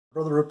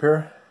Brother Roop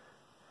here.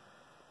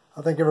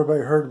 I think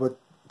everybody heard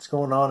what's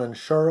going on in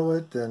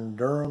Charlotte and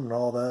Durham and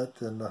all that,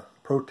 and the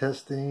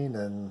protesting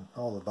and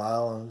all the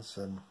violence.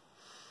 And,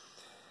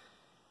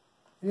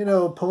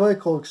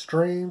 political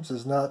extremes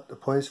is not a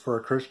place for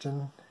a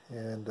Christian.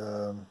 And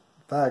in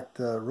fact,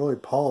 really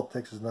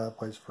politics is not a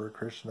place for a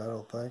Christian, I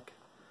don't think.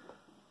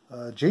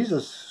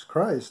 Jesus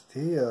Christ,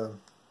 he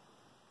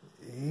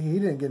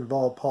didn't get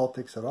involved in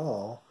politics at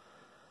all.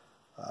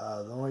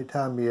 The only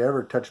time he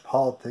ever touched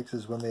politics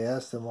is when they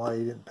asked him why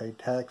he didn't pay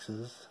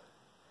taxes.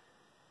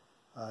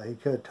 He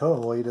could have told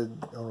them, well, he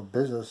didn't own a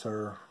business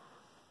or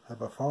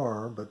have a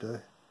farm, but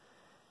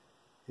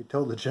he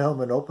told the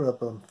gentleman to open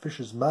up a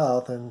fish's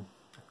mouth and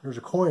there's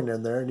a coin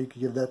in there and you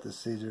can give that to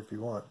Caesar if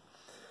you want.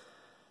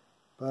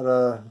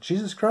 But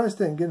Jesus Christ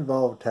didn't get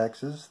involved with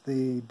taxes.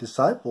 The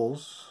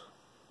disciples,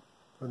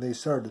 when they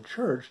started the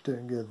church,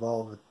 didn't get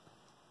involved with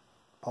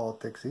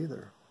politics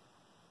either.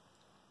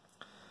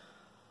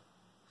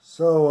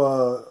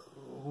 So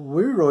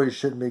we really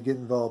shouldn't be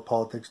getting involved in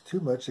politics too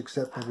much,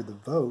 except maybe the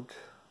vote.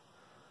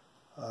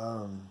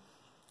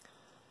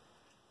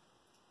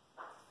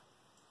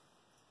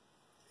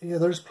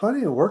 There's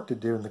plenty of work to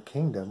do in the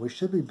kingdom. We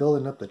should be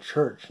building up the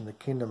church in the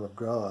kingdom of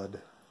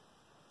God.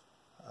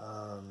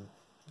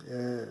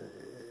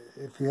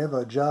 If you have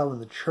a job in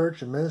the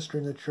church and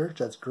ministry in the church,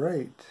 that's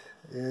great.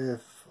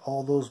 If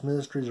all those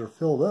ministries are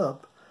filled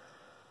up,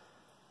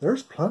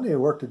 there's plenty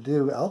of work to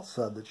do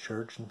outside the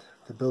church and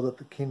to build up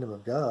the kingdom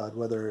of God,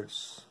 whether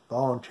it's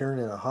volunteering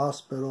in a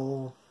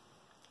hospital,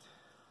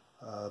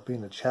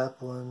 being a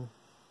chaplain,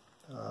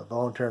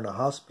 volunteering in a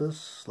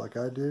hospice like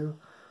I do,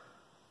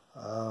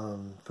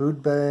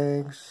 food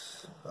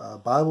banks,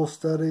 Bible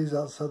studies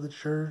outside the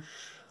church.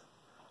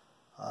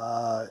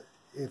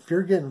 If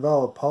you're getting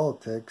involved with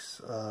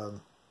politics,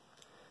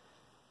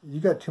 you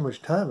got too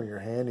much time in your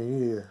hand and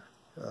you need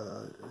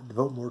to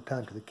devote more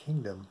time to the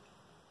kingdom.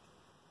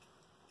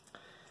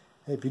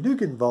 If you do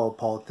get involved with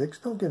politics,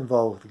 don't get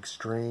involved with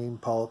extreme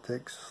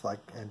politics like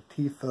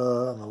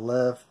Antifa on the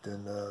left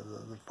and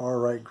the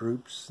far-right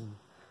groups. And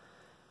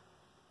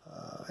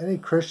any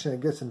Christian that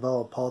gets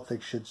involved with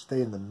politics should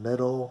stay in the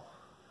middle,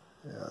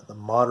 the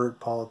moderate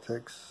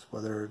politics,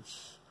 whether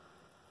it's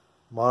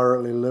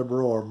moderately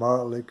liberal or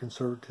moderately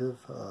conservative.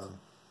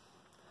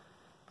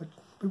 But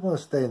we want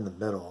to stay in the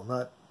middle,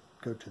 not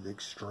go to the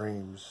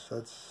extremes.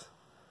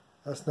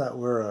 That's not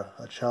where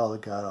a child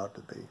of God ought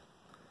to be.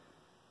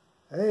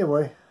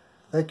 Anyway,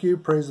 thank you.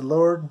 Praise the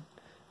Lord.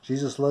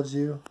 Jesus loves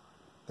you.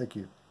 Thank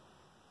you.